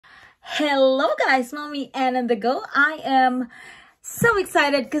Hello guys, Mommy Ann on the go. I am so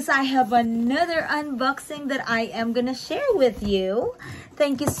excited because I have another unboxing that I am gonna share with you.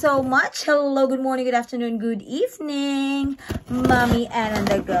 Thank you so much. Hello, good morning, good afternoon, good evening, Mommy Ann on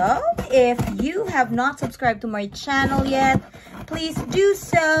the go. If you have not subscribed to my channel yet, please do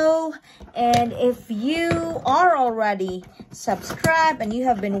so. And if you are already subscribed and you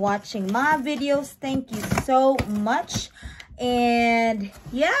have been watching my videos, thank you so much. And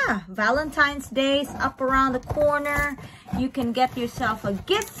yeah, Valentine's Day is up around the corner. You can get yourself a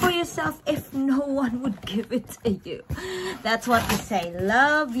gift for yourself if no one would give it to you. That's what we say.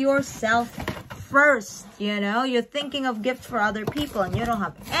 Love yourself first. You know, you're thinking of gifts for other people and you don't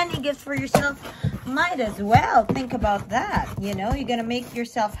have any gifts for yourself. Might as well think about that. You know, you're gonna make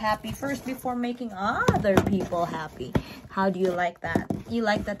yourself happy first before making other people happy. How do you like that? You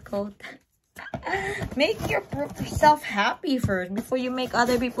like that quote? Make yourself happy first before you make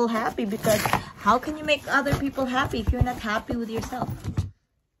other people happy, because how can you make other people happy if you're not happy with yourself?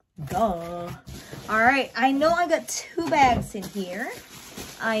 Duh. Alright, I know I got 2 bags in here.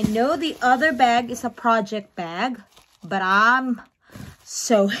 I know the other bag is a project bag, but I'm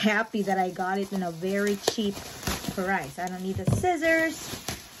so happy that I got it in a very cheap price. I don't need the scissors.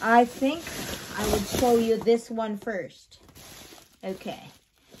 I think I would show you this one first. Okay.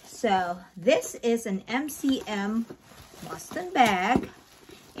 So this is an MCM Boston bag,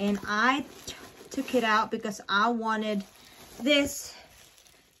 and I took it out because I wanted this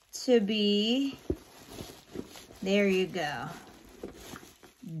to be, there you go,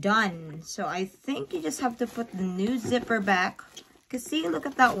 done. So I think you just have to put the new zipper back. Because see, look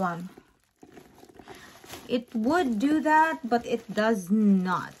at that one. It would do that, but it does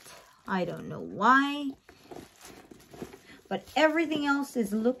not. I don't know why. But everything else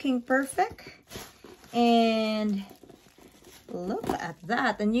is looking perfect. And look at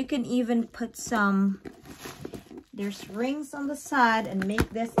that. And you can even put some, there's rings on the side and make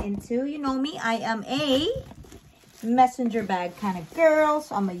this into, you know me, I am a messenger bag kind of girl.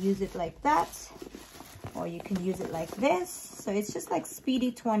 So I'm going to use it like that. Or you can use it like this. So it's just like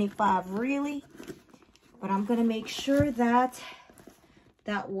Speedy 25 really. But I'm going to make sure that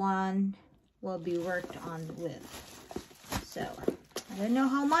that one will be worked on with. So, I don't know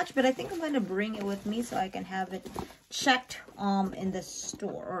how much, but I think I'm going to bring it with me so I can have it checked in the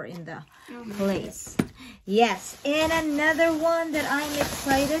store or in the place. Yes, and another one that I'm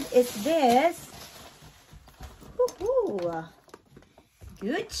excited is this. Woohoo!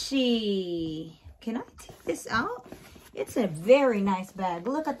 Gucci. Can I take this out? It's a very nice bag.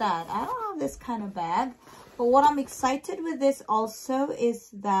 Look at that. I don't have this kind of bag. But what I'm excited with this also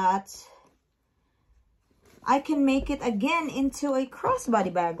is that I can make it again into a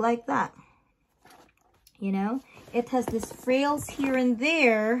crossbody bag like that. You know, it has these frills here and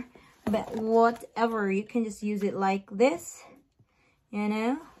there, but whatever, you can just use it like this, you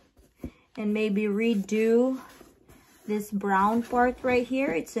know, and maybe redo this brown part right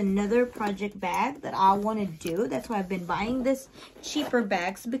here. It's another project bag that I want to do. That's why I've been buying this cheaper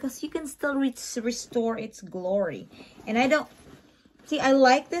bags, because you can still restore its glory. And I don't see, I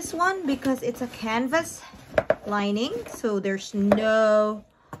like this one because it's a canvas lining, so there is no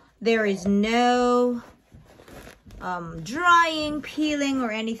drying, peeling,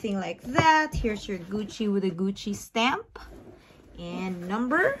 or anything like that. Here's your Gucci with a Gucci stamp and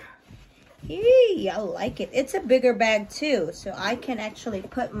number. Hey, I like it. It's a bigger bag too, so I can actually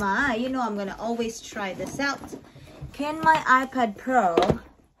put my, you know, I'm gonna always try this out. Can my iPad Pro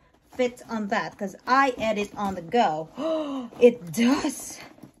fit on that? Because I edit on the go. Oh, it does.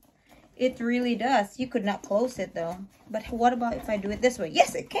 It really does. You could not close it though. But what about if I do it this way?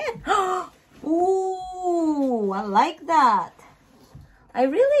 Yes, it can. Ooh, I like that. I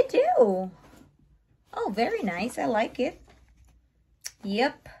really do. Oh, very nice. I like it.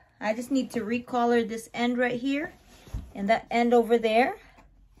 Yep. I just need to recolor this end right here and that end over there.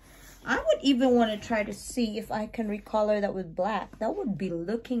 I would even want to try to see if I can recolor that with black. That would be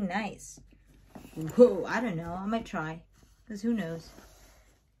looking nice. Whoa, I don't know. I might try, because who knows.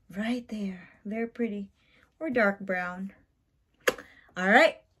 Right there. Very pretty. Or dark brown.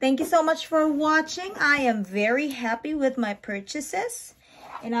 Alright. Thank you so much for watching. I am very happy with my purchases.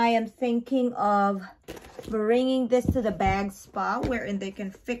 And I am thinking of bringing this to the bag spa, wherein they can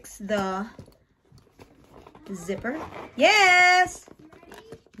fix the zipper. Yes!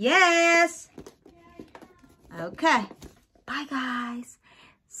 Yes! Okay. Bye, guys.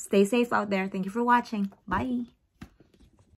 Stay safe out there. Thank you for watching. Bye.